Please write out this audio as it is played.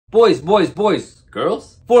Boys,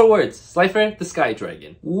 girls? 4 words. Slifer, the Sky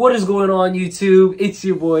Dragon. What is going on, YouTube? It's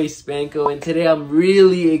your boy Spanko, and today I'm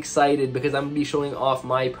really excited because I'm going to be showing off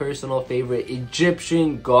my personal favorite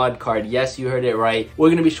Egyptian god card. Yes, you heard it right. We're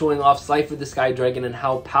going to be showing off Slifer, the Sky Dragon, and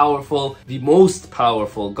how powerful, the most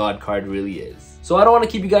powerful god card really is. So I don't want to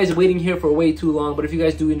keep you guys waiting here for way too long, but if you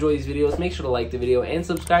guys do enjoy these videos, make sure to like the video and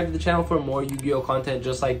subscribe to the channel for more Yu-Gi-Oh content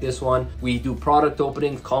just like this one. We do product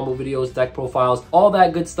openings, combo videos, deck profiles, all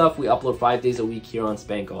that good stuff. We upload 5 days a week here on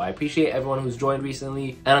Spanko. I appreciate everyone who's joined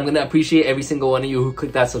recently, and I'm going to appreciate every single one of you who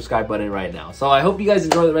clicked that subscribe button right now. So I hope you guys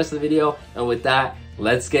enjoy the rest of the video, and with that,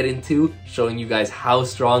 let's get into showing you guys how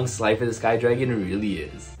strong Slifer the Sky Dragon really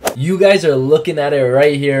is. You guys are looking at it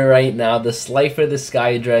right here, right now. The Slifer the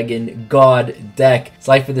Sky Dragon God deck.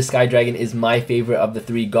 Slifer the Sky Dragon is my favorite of the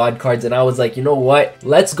 3 God cards, and I was like, you know what?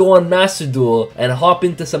 Let's go on Master Duel and hop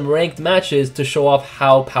into some ranked matches to show off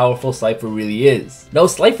how powerful Slifer really is. Now,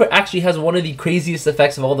 Slifer actually has one of the craziest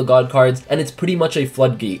effects of all the God cards, and it's pretty much a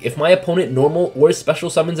floodgate. If my opponent normal or special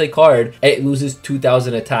summons a card, it loses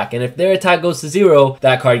 2,000 attack, and if their attack goes to 0,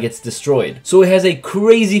 that card gets destroyed. So it has a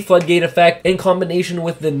crazy floodgate effect in combination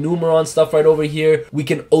with the Numeron stuff right over here. We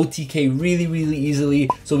can OTK really easily,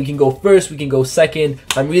 so we can go first, we can go second.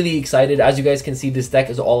 I'm really excited. As you guys can see, this deck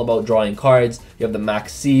is all about drawing cards. You have the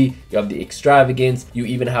Max C, you have the Extravagance, you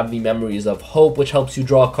even have the Memories of Hope, which helps you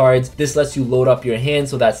draw cards. This lets you load up your hand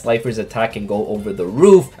so that Slifer's attack can go over the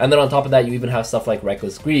roof, and then on top of that, you even have stuff like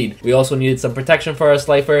Reckless Greed. We also needed some protection for our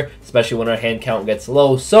Slifer, especially when our hand count gets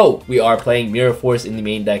low, so we are playing Mirror Force in the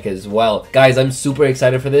main deck as well. Guys, I'm super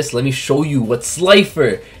excited for this. Let me show you what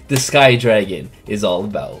Slifer the Sky Dragon is all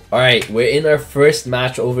about. Alright, we're in our first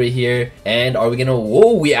match over here, and are we gonna...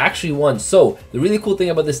 Whoa, we actually won. So the really cool thing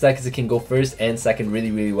about this deck is it can go first and second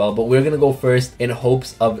really well, but we're gonna go first in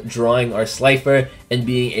hopes of drawing our Slifer and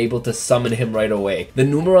being able to summon him right away. The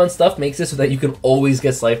Numeron stuff makes it so that you can always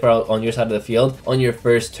get Slifer out on your side of the field on your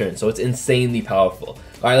first turn, so it's insanely powerful.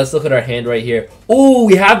 Alright, let's look at our hand right here. Oh,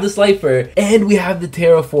 we have the Slifer and we have the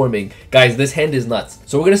Terraforming. Guys, this hand is nuts.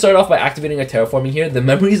 So we're going to start off by activating our Terraforming here. The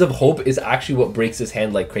Memories of Hope is actually what breaks this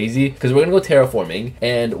hand like crazy, because we're going to go Terraforming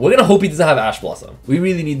and we're going to hope he doesn't have Ash Blossom. We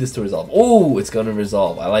really need this to resolve. Oh, it's going to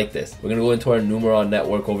resolve. I like this. We're going to go into our Numeron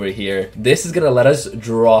network over here. This is going to let us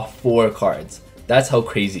draw 4 cards. That's how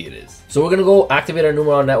crazy it is. So we're going to go activate our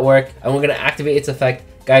Numeron network and we're going to activate its effect.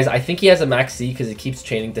 Guys, I think he has a Max C because it keeps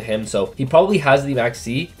chaining to him, so he probably has the Max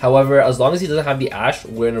C. However, as long as he doesn't have the Ash,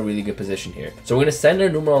 we're in a really good position here. So we're going to send our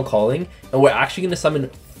Numeron Calling, and we're actually going to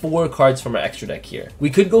summon 4 cards from our extra deck here.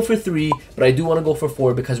 We could go for 3, but I do want to go for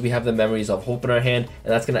 4 because we have the Memories of Hope in our hand,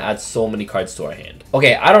 and that's going to add so many cards to our hand.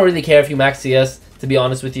 Okay, I don't really care if you Max C us. To be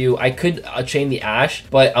honest with you, I could chain the Ash,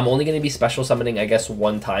 but I'm only going to be special summoning, I guess,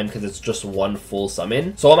 1 time because it's just 1 full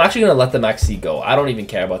summon. So I'm actually going to let the Max C go. I don't even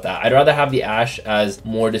care about that. I'd rather have the Ash as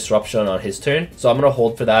more disruption on his turn. So I'm going to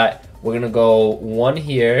hold for that. We're going to go 1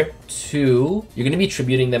 here, 2. You're going to be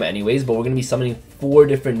tributing them anyways, but we're going to be summoning 4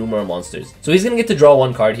 different Numeron monsters. So he's going to get to draw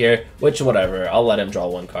 1 card here, which whatever. I'll let him draw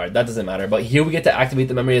 1 card. That doesn't matter. But here we get to activate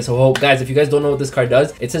the Memories of Hope. Guys, if you guys don't know what this card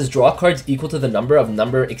does, it says draw cards equal to the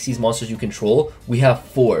number exceeds monsters you control. We have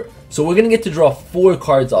 4. So we're going to get to draw 4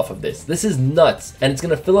 cards off of this. This is nuts. And it's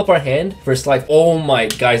going to fill up our hand for Slifer. Oh my,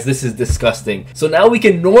 guys, this is disgusting. So now we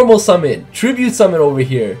can normal summon, tribute summon over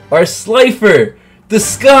here, our Slifer the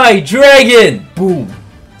Sky Dragon! Boom!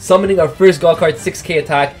 Summoning our first god card, 6k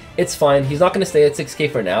attack. It's fine. He's not going to stay at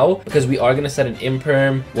 6k for now because we are going to set an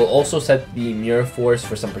Imperm. We'll also set the Mirror Force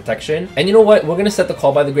for some protection. And you know what? We're going to set the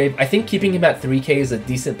Call by the Grave. I think keeping him at 3k is a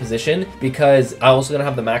decent position because I'm also going to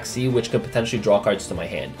have the Max C, which could potentially draw cards to my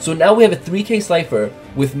hand. So now we have a 3k Slifer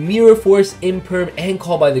with Mirror Force, Imperm, and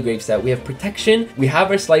Call by the Grave set. We have protection. We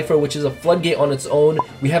have our Slifer, which is a floodgate on its own.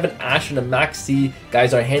 We have an Ash and a Max C.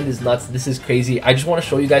 Guys, our hand is nuts. This is crazy. I just want to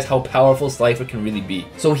show you guys how powerful Slifer can really be.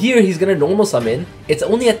 So here, he's going to normal summon. It's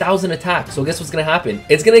only 1,000 attack. So guess what's going to happen?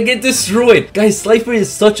 It's going to get destroyed. Guys, Slifer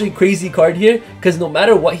is such a crazy card here because no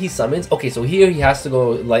matter what he summons... Okay, so here he has to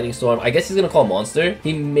go Lightning Storm. I guess he's going to call Monster.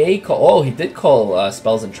 He may call... Oh, he did call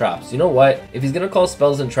Spells and Traps. You know what? If he's going to call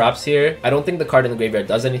Spells and Traps here, I don't think the card in the graveyard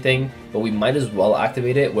does anything, but we might as well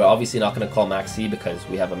activate it. We're obviously not going to call Max C because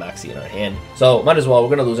we have a Max C in our hand. So might as well.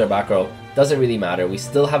 We're going to lose our back row. Doesn't really matter. We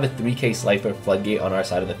still have a 3k Slifer floodgate on our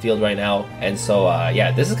side of the field right now. And so, yeah,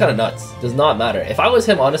 this is kind of nuts. Does not matter. If I was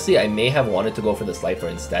him, honestly, I may have wanted to go for the Slifer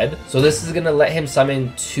instead. So this is going to let him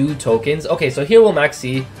summon 2 tokens. Okay, so here we'll Max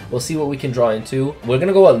C. We'll see what we can draw into. We're going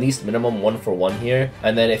to go at least minimum 1 for 1 here.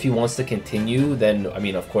 And then if he wants to continue, then, I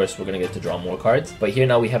mean, of course, we're going to get to draw more cards. But here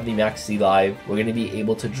now we have the Max C live. We're going to be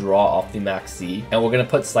able to draw off the max C, and we're gonna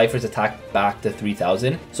put Slifer's attack back to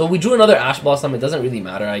 3000. So we drew another Ash Blossom. It doesn't really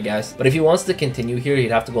matter, I guess, but if he wants to continue here,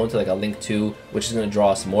 he'd have to go into like a Link 2, which is gonna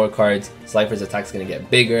draw some more cards. Slifer's attack's gonna get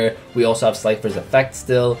bigger. We also have Slifer's effect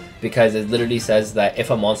still, because it literally says that if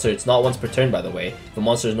a monster, it's not once per turn by the way, if a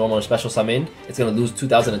monster is normal or special summoned, it's gonna lose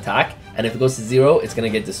 2000 attack, and if it goes to 0, it's gonna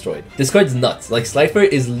get destroyed. This card's nuts. Like, Slifer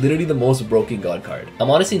is literally the most broken god card.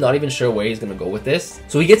 I'm honestly not even sure where he's gonna go with this.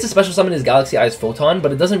 So he gets to special summon his Galaxy Eyes Photon,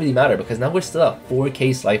 but it doesn't really matter because now we're still at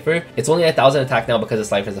 4k Slifer. It's only 1000 attack now because of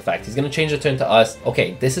Slifer's effect. He's gonna change the turn to us.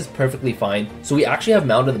 Okay, this is perfectly fine. So we actually have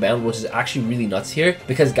Mound of the Bound, which is actually really nuts here,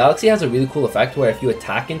 because Galaxy has a really cool effect where if you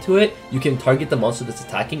attack into it, you can target the monster that's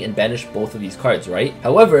attacking and banish both of these cards, right?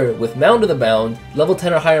 However, with Mound of the Bound, level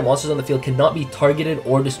 10 or higher monsters on the field cannot be targeted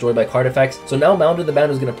or destroyed by card effects. So now Mound of the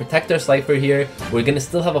Bound is going to protect our Slifer here. We're going to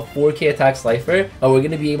still have a 4k attack Slifer, and we're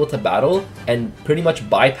going to be able to battle and pretty much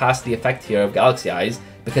bypass the effect here of Galaxy Eyes,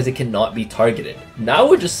 because it cannot be targeted. Now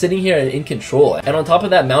we're just sitting here and in control. And on top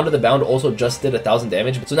of that, Mound of the Bound also just did 1000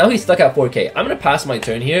 damage. So now he's stuck at 4k. I'm going to pass my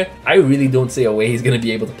turn here. I really don't see a way he's going to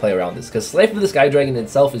be able to play around this, because Slifer the Sky Dragon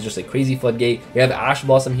itself is just a crazy floodgate. We have Ash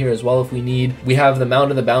Blossom here as well if we need. We have the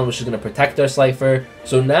Mound of the Bound, which is going to protect our Slifer.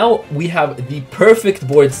 So now we have the perfect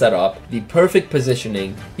board setup, the perfect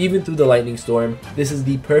positioning, even through the Lightning Storm. This is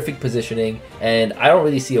the perfect positioning, and I don't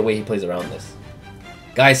really see a way he plays around this.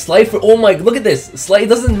 Guys, Slifer, oh my, look at this. It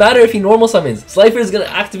doesn't matter if he normal summons. Slifer is going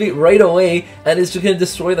to activate right away, and it's just going to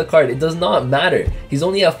destroy the card. It does not matter. He's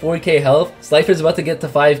only at 4k health. Slifer's about to get to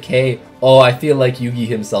 5k. Oh, I feel like Yugi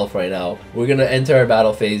himself right now. We're going to enter our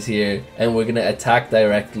battle phase here, and we're going to attack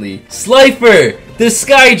directly. Slifer, the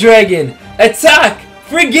Sky Dragon, attack!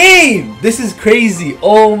 For game! This is crazy.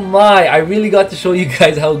 Oh my, I really got to show you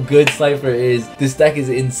guys how good Slifer is. This deck is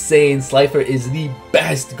insane. Slifer is the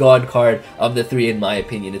best god card of the three in my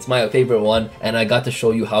opinion. It's my favorite one, and I got to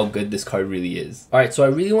show you how good this card really is. Alright, so I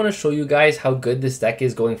really want to show you guys how good this deck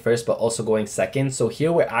is going first, but also going second. So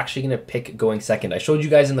here we're actually going to pick going second. I showed you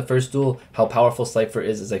guys in the first duel how powerful Slifer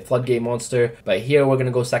is as a floodgate monster, but here we're going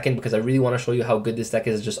to go second because I really want to show you how good this deck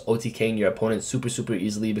is just OTKing your opponent super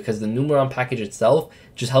easily, because the Numeron package itself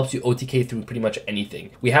just helps you OTK through pretty much anything.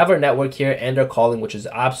 We have our network here and our calling, which is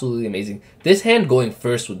absolutely amazing. This hand going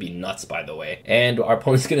first would be nuts, by the way. And our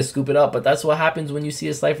opponent's gonna scoop it up, but that's what happens when you see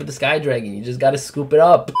a Slifer the Sky Dragon. You just gotta scoop it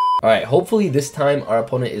up. Alright, hopefully this time our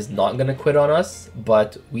opponent is not going to quit on us,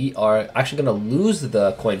 but we are actually going to lose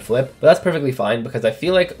the coin flip. But that's perfectly fine because I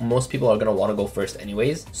feel like most people are going to want to go first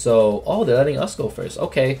anyways. So, oh, they're letting us go first.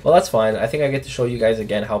 Okay, well that's fine. I think I get to show you guys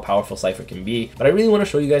again how powerful Slifer can be. But I really want to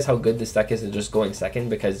show you guys how good this deck is in just going second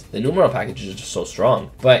because the Numeron package is just so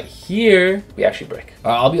strong. But here, we actually break.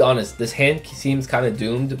 I'll be honest, this hand seems kind of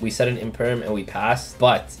doomed. We set an Imperm and we pass.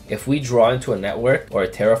 But if we draw into a network or a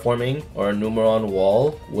terraforming or a Numeron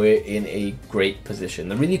wall, we're in a great position.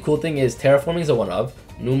 The really cool thing is terraforming is a 1 of,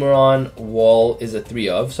 Numeron wall is a 3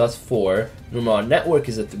 of, so that's 4. Numeron network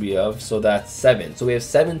is a 3 of, so that's 7. So we have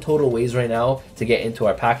 7 total ways right now to get into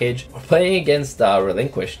our package. We're playing against a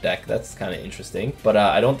relinquished deck. That's kind of interesting, but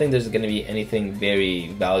I don't think there's going to be anything very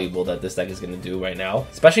valuable that this deck is going to do right now,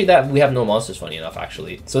 especially that we have no monsters, funny enough,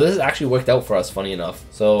 actually. So this has actually worked out for us, funny enough.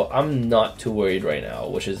 So I'm not too worried right now,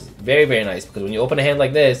 which is very nice, because when you open a hand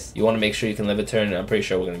like this, you want to make sure you can live a turn, and I'm pretty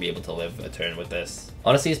sure we're going to be able to live a turn with this.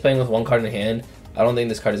 Honestly, he's playing with 1 card in hand. I don't think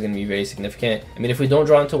this card is going to be very significant. I mean, if we don't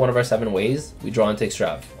draw into one of our 7 ways, we draw into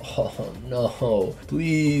Extrav. Oh no,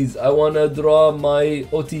 please, I want to draw my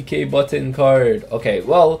OTK button card. Okay,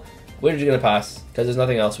 well, we're just going to pass because there's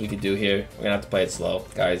nothing else we could do here. We're going to have to play it slow.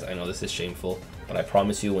 Guys, I know this is shameful, but I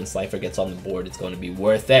promise you when Slifer gets on the board, it's going to be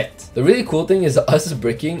worth it. The really cool thing is us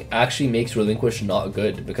bricking actually makes Relinquish not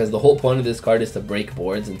good, because the whole point of this card is to break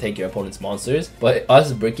boards and take your opponent's monsters, but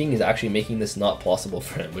us bricking is actually making this not possible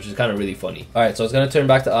for him, which is kind of really funny. Alright, so it's going to turn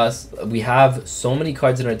back to us. We have so many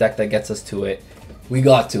cards in our deck that gets us to it. We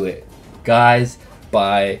got to it, guys,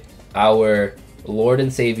 by our Lord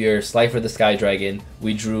and Savior, Slifer the Sky Dragon.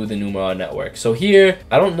 We drew the Numeron network. So here,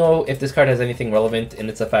 I don't know if this card has anything relevant in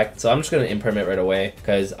its effect, so I'm just going to imperm it right away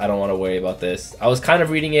because I don't want to worry about this. I was kind of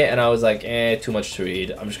reading it and I was like, too much to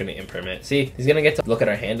read. I'm just going to imperm it. See, he's going to get to look at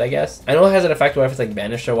our hand, I guess. I know it has an effect where if it's like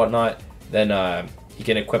banished or whatnot, then he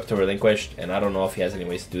can equip to Relinquished, and I don't know if he has any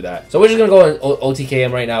ways to do that. So we're just going to go and OTK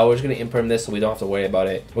him right now. We're just going to imperm this so we don't have to worry about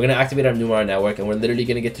it. We're going to activate our Numeron network, and we're literally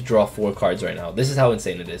going to get to draw 4 cards right now. This is how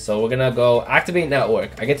insane it is. So we're going to go activate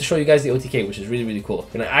network. I get to show you guys the OTK, which is really cool.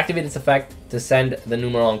 We're going to activate its effect to send the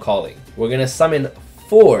Numeron calling. We're going to summon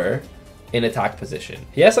 4 in attack position.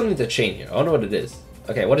 He has something to chain here. I don't know what it is.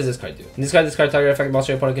 Okay, what does this card do? In this card, target effect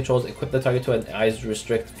monster your opponent controls, equip the target to an eyes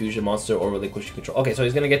restrict fusion monster or relinquish control. Okay, so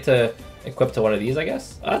he's gonna get to equip to one of these, I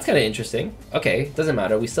guess. Oh, that's kind of interesting. Okay, doesn't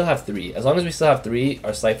matter. We still have 3. As long as we still have 3,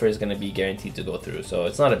 our Slifer is gonna be guaranteed to go through. So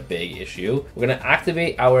it's not a big issue. We're gonna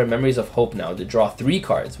activate our Memories of Hope now to draw 3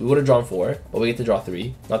 cards. We would have drawn 4, but we get to draw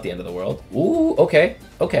 3. Not the end of the world. Ooh, okay.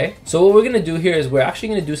 Okay, so what we're gonna do here is we're actually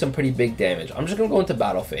gonna do some pretty big damage. I'm just gonna go into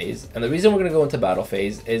battle phase, and the reason we're gonna go into battle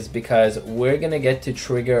phase is because we're gonna get to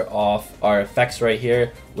trigger off our effects right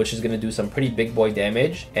here, which is gonna do some pretty big boy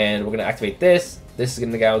damage, and we're gonna activate this. This is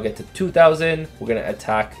gonna go get to 2,000. We're gonna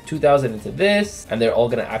attack 2,000 into this, and they're all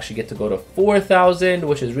gonna actually get to go to 4,000,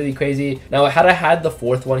 which is really crazy. Now, had I had the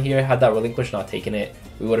 4th one here, had that relinquish not taken it,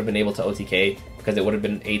 we would have been able to OTK because it would have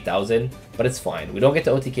been 8,000, but it's fine. We don't get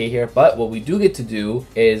to OTK here, but what we do get to do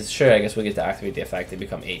is, sure, I guess we get to activate the effect and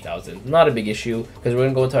become 8,000. Not a big issue because we're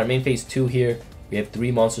gonna go into our main phase 2 here. We have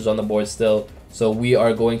 3 monsters on the board still, so we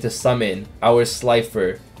are going to summon our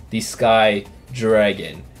Slifer, the Sky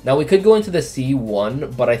Dragon. Now we could go into the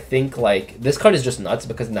C1, but I think like this card is just nuts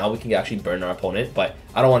because now we can actually burn our opponent, but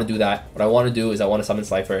I don't want to do that. What I want to do is I want to summon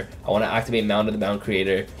Slifer. I want to activate Mound of the Mound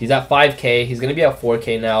Creator. He's at 5k. He's going to be at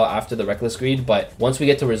 4k now after the Reckless Greed, but once we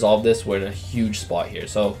get to resolve this, we're in a huge spot here.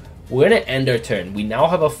 So we're going to end our turn. We now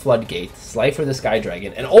have a Floodgate, Slifer the Sky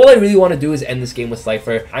Dragon, and all I really want to do is end this game with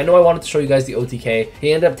Slifer. I know I wanted to show you guys the OTK.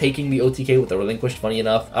 He ended up taking the OTK with the Relinquished, funny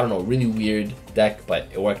enough. I don't know, really weird deck, but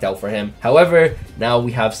it worked out for him. However, now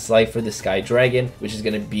we have Slifer the Sky Dragon, which is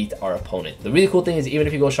going to beat our opponent. The really cool thing is even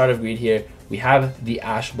if you go Shard of Greed here, we have the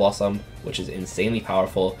Ash Blossom, which is insanely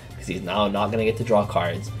powerful because he's now not going to get to draw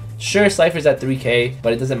cards. Sure, Slifer's at 3k,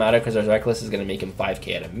 but it doesn't matter because our Reckless is going to make him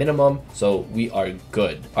 5k at a minimum, so we are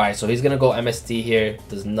good. Alright, so he's going to go MST here.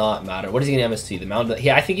 Does not matter. What is he going to MST? The Mound?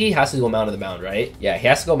 Yeah, I think he has to go Mound of the Mound, right? Yeah, he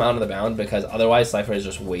has to go Mound of the Mound because otherwise Slifer is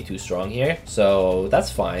just way too strong here. So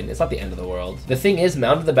that's fine. It's not the end of the world. The thing is,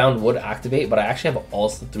 Mound of the Mound would activate, but I actually have all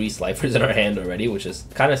 3 Slifers in our hand already, which is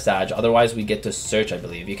kind of sad. Otherwise, we get to search, I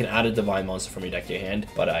believe. You can add a Divine Monster from your deck to your hand,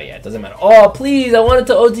 but yeah, it doesn't matter. Oh, please, I wanted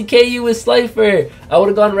to OTK you with Slifer. I would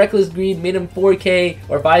have gone Reckless Greed, made him 4k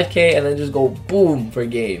or 5k, and then just go boom for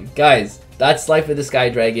game. Guys, that's Slifer the Sky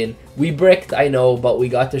Dragon. We bricked, I know, but we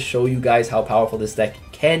got to show you guys how powerful this deck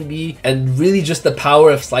can be, and really just the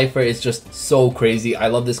power of Slifer is just so crazy. I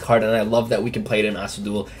love this card, and I love that we can play it in Master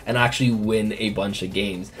Duel and actually win a bunch of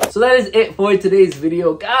games. So that is it for today's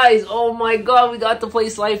video, guys. Oh my god, we got to play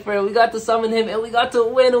Slifer, we got to summon him, and we got to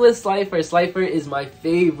win with Slifer. Slifer is my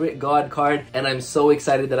favorite god card, and I'm so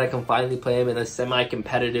excited that I can finally play him in a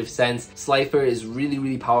semi-competitive sense. Slifer is really,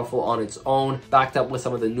 really powerful on its own, backed up with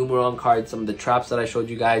some of the Numeron cards, some of the traps that I showed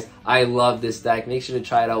you guys. I love this deck. Make sure to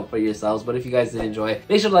try it out for yourselves, but if you guys did enjoy it,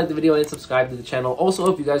 make sure to like the video and subscribe to the channel.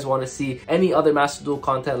 Also, if you guys want to see any other Master Duel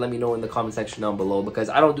content, let me know in the comment section down below, because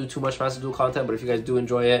I don't do too much Master Duel content, but if you guys do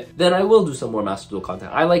enjoy it, then I will do some more Master Duel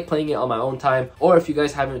content. I like playing it on my own time, or if you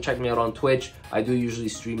guys haven't checked me out on Twitch, I do usually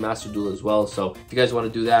stream Master Duel as well, so if you guys want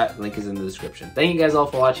to do that, link is in the description. Thank you guys all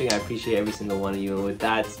for watching. I appreciate every single one of you, and with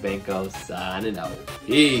that, Spanko signing out.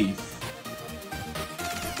 Peace!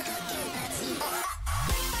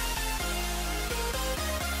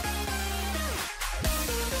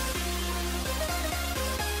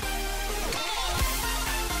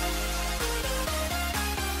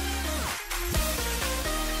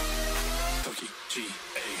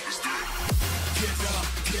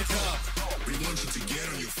 Get up, we want you to get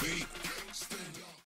on your feet.